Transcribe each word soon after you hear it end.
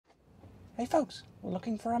Hey folks, we're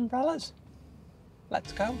looking for umbrellas.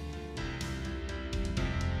 Let's go.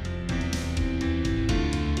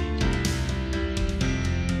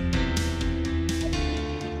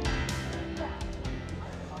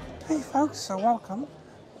 Hey folks, so welcome.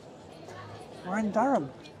 We're in Durham.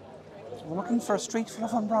 We're looking for a street full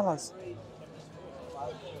of umbrellas.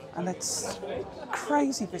 And it's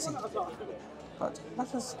crazy busy. But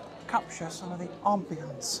let us capture some of the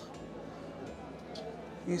ambience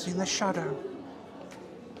using the shadow.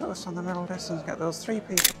 Focus on the middle distance, get those three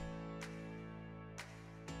people.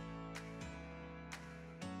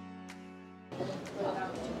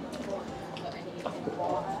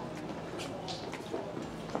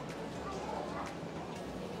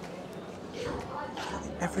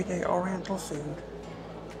 Everyday Oriental food.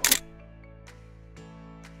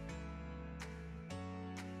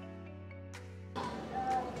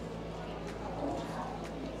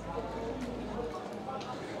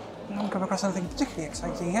 I haven't come across anything particularly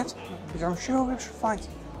exciting yet, but I'm sure we should find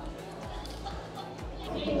something.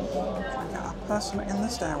 Get a person in the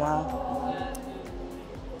stairwell.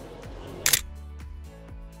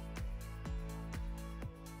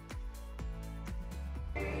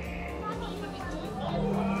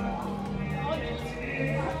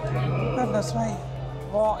 Goodness me,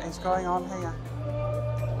 what is going on here?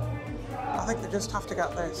 I think they just have to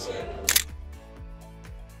get this.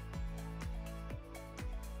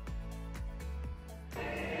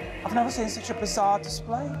 I've never seen such a bizarre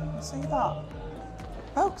display. You see that?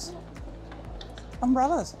 Folks,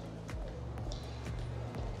 umbrellas.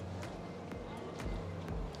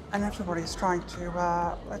 And everybody's trying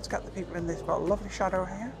to, let's get the people in this. We've got a lovely shadow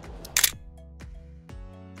here.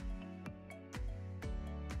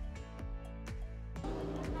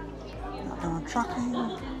 Tracking.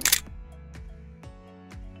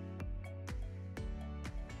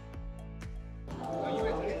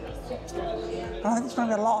 I think there's going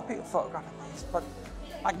to be a lot of people photographing these, but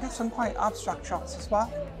I can get some quite abstract shots as well.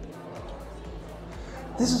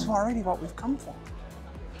 This is really what we've come for.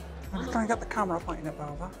 I'm just trying to get the camera pointing up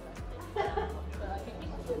over.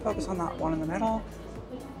 Focus on that one in the middle.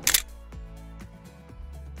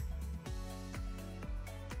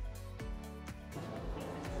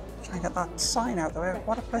 Try and get that sign out the way.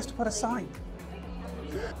 What a place to put a sign.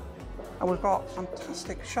 And we've got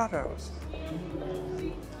fantastic shadows.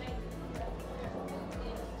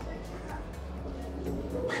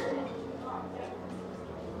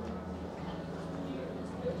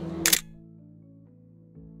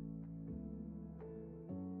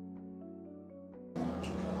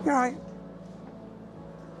 You're right.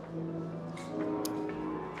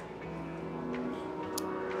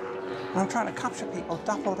 I'm trying to capture people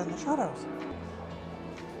dappled in the shadows.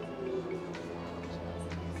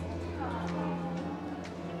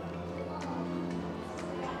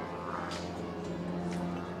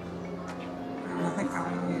 I think I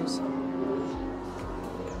will use.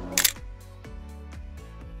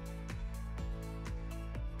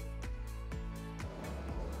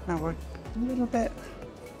 Now we're a little bit.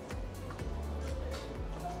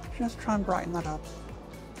 Just try and brighten that up.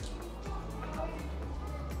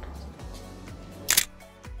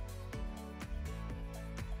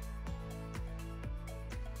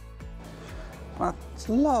 I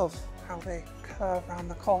love how they curve around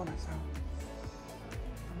the corner, so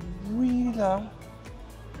really low.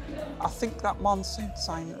 I think that monsoon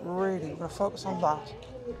sign, really, we're going to focus on that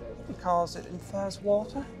because it infers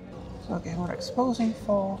water. So again, we're exposing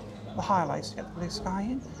for the highlights to get the blue sky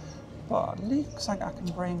in, but it looks like I can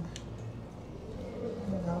bring,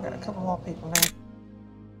 get a couple more people in.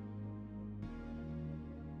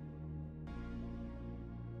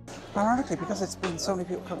 Ironically, because it's been so many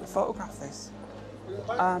people come to photograph this,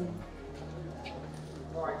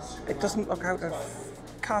 it doesn't look out of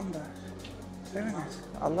candour doing it.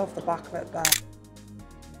 I love the backlit there.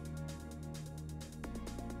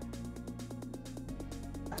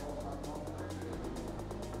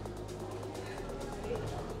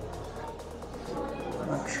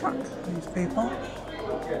 Attract these people.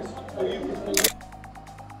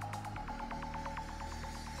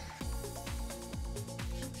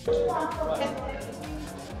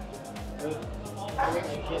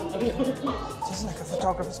 This is like a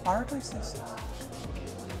photographer's paradise, this.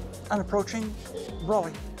 And approaching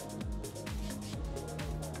Raleigh.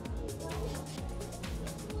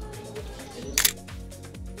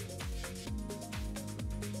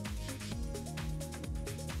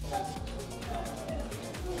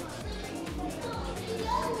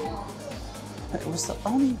 It was the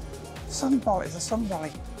only sun brolly, it's a sun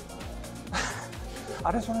brolly.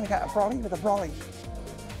 I just wanted to get a brolly with a brolly.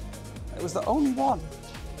 It was the only one.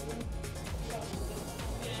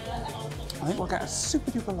 I think we'll get a super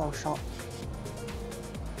duper low shot.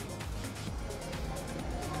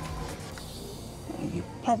 You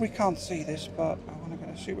probably can't see this, but I want to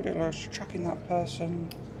get a super duper low shot tracking that person.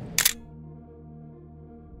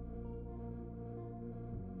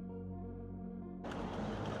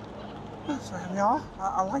 So here we are.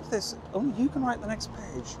 I like this. Only you can write the next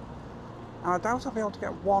page. Now, I doubt I'll be able to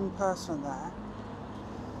get one person there,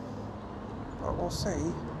 but we'll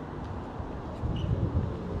see.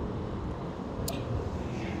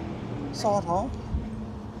 Sort of.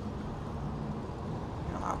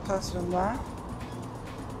 Got that person there.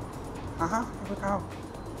 Here we go.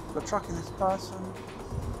 We're tracking this person.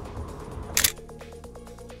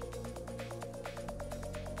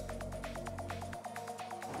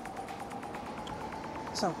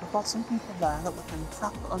 So we've got some people there that we can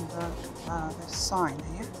trap under this sign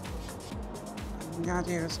here. And the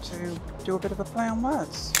idea is to do a bit of a play on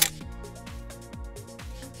words.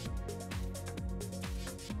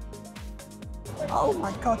 Oh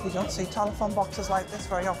my god, you don't see telephone boxes like this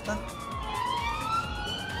very often.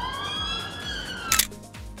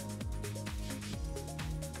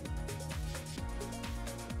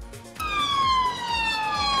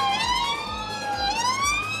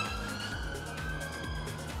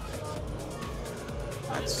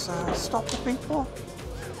 Let's stop the people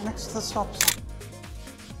next to the stop sign.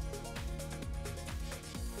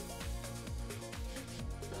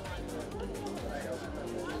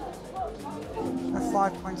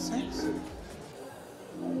 F5.6.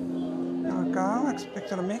 There we go,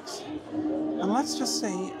 expected a mix. And let's just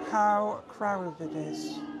see how crowded it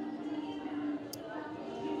is.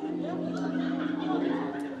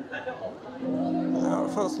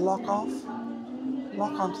 First lock off.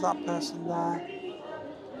 Lock onto that person there.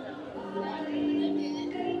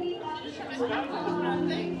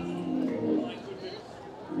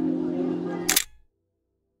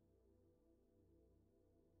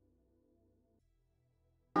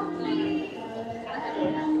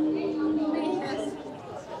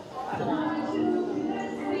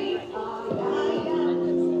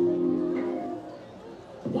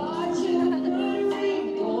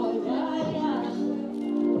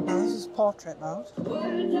 Now this is portrait mode.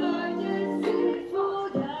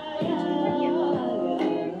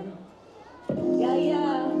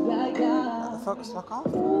 Let the focus lock off.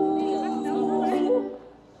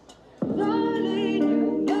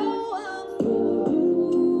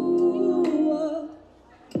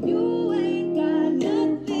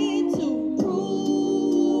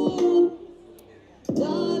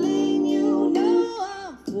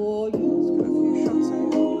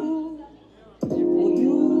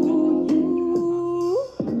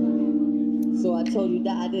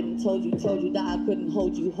 Told you that I couldn't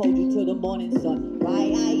hold you till the morning sun.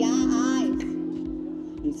 Right,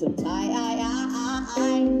 you some cause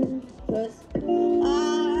I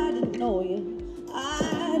didn't know you,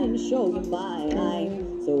 I didn't show you mine.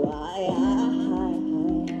 So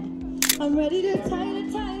I'm ready to tie.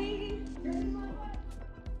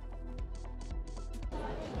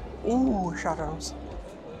 Ooh, shadows.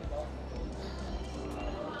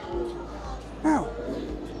 Now,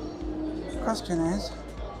 the question is,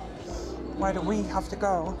 where do we have to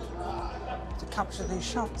go to capture these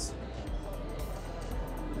shots?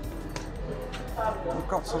 We've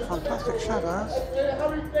got some fantastic shadows.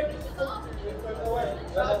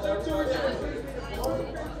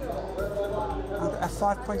 And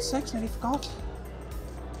F5.6, nearly forgot.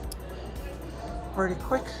 Really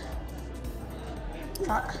quick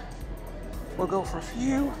track. We'll go for a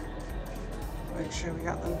few. Make sure we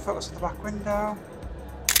get them focused on the back window.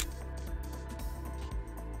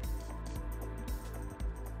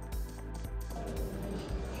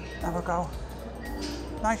 There we go.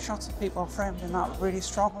 Nice shots of people framed in that really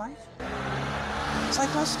strong light.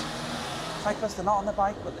 Cyclist. Cyclists, they're not on the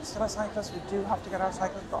bike, but they're still a cyclist. We do have to get our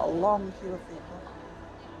cyclists. We've got a long queue of people.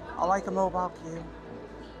 I like a mobile queue.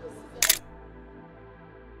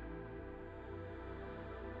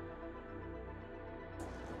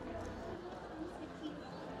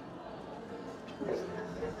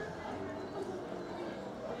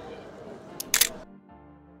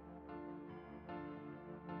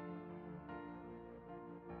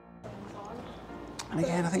 And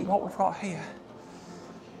again, I think what we've got here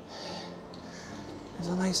is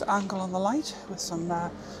a nice angle on the light with some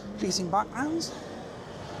pleasing backgrounds.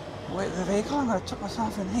 Wait for the vehicle, I'm going to tuck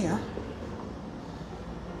myself in here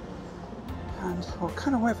and we'll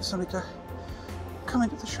kind of wait for somebody to come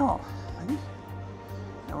into the shot, I think.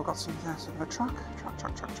 Now we've got something there, so I'm going to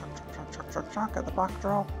track at the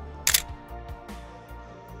backdrop.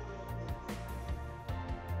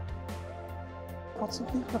 Got some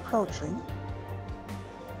people approaching.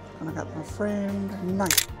 Gonna get them framed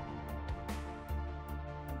nice.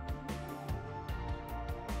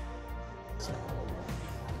 There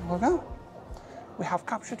we go. We have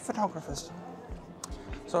captured photographers.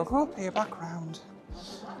 So I'll go up here back round,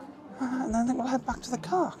 and then I think we'll head back to the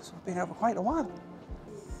car, because we've been over quite a while.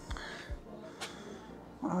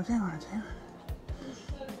 What I want to do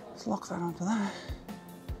is lock that onto there.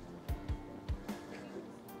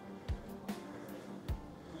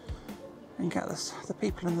 And get the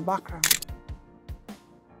people in the background.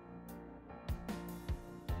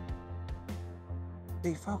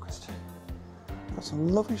 Defocused. Got some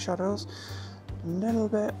lovely shadows, a little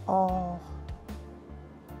bit of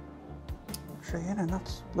tree in, and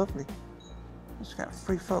that's lovely. Just get a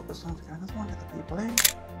free focus on to get another one, get the people in.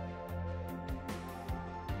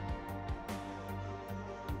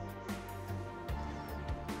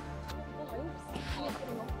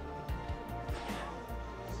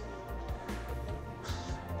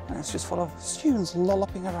 And it's just full of students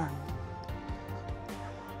lolloping around.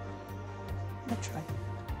 Literally.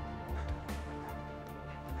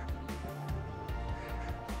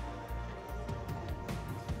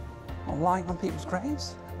 Or lying on people's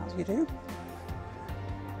graves, as you do.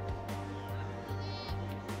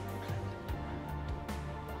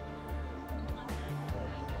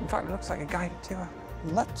 In fact, it looks like a guided tour.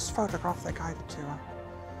 Let's photograph the guided tour.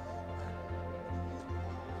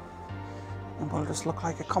 And we'll just look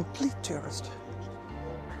like a complete tourist.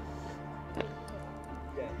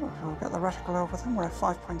 We'll get the reticle over them. We're at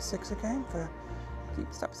 5.6 again for deep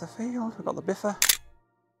depth of field. We've got the biffer.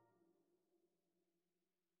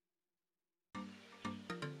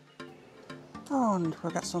 Oh, and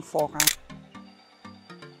we'll get some foreground.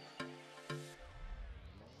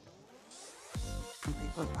 And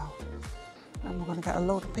people as well. And we're going to get a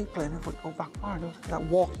load of people in if we go back far enough without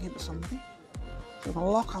walking into somebody. So we're going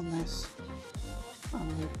to lock on this.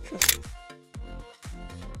 And we just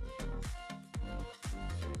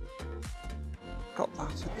got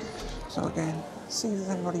that. So again, see if there's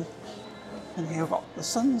anybody in here. We've got the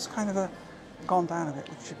sun's kind of gone down a bit,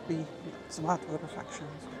 which should be some add to the reflections.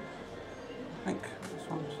 I think this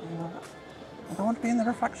one's, I don't want to be in the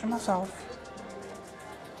reflection myself.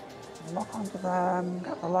 Lock onto them,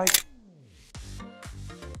 get the light.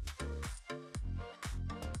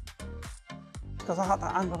 Because I had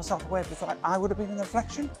that angle myself away before I would have been in the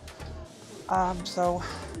reflection. So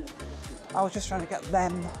I was just trying to get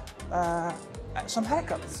them some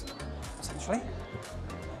haircuts, essentially.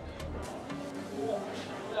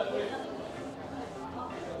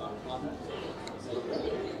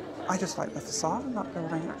 I just like the facade in that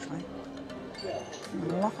building, actually. I'm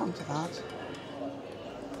going to lock onto that.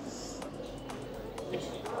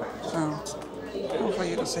 So hopefully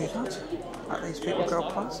you can see that. Let these people go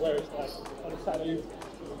past.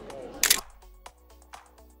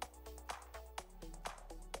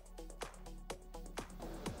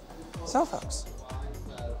 So folks,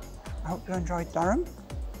 I hope you enjoyed Durham,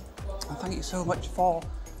 and thank you so much for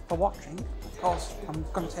watching. Of course, I'm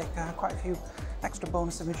going to take quite a few extra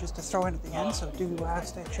bonus images to throw in at the end, so do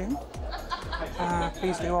stay tuned.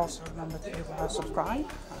 Please do also remember to subscribe,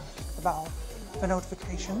 click the bell for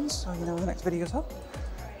notifications so you know the next video's up.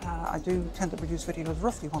 I do tend to produce videos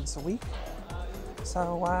roughly once a week,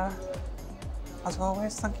 so as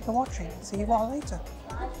always, thank you for watching. See you all later.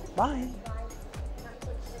 Bye.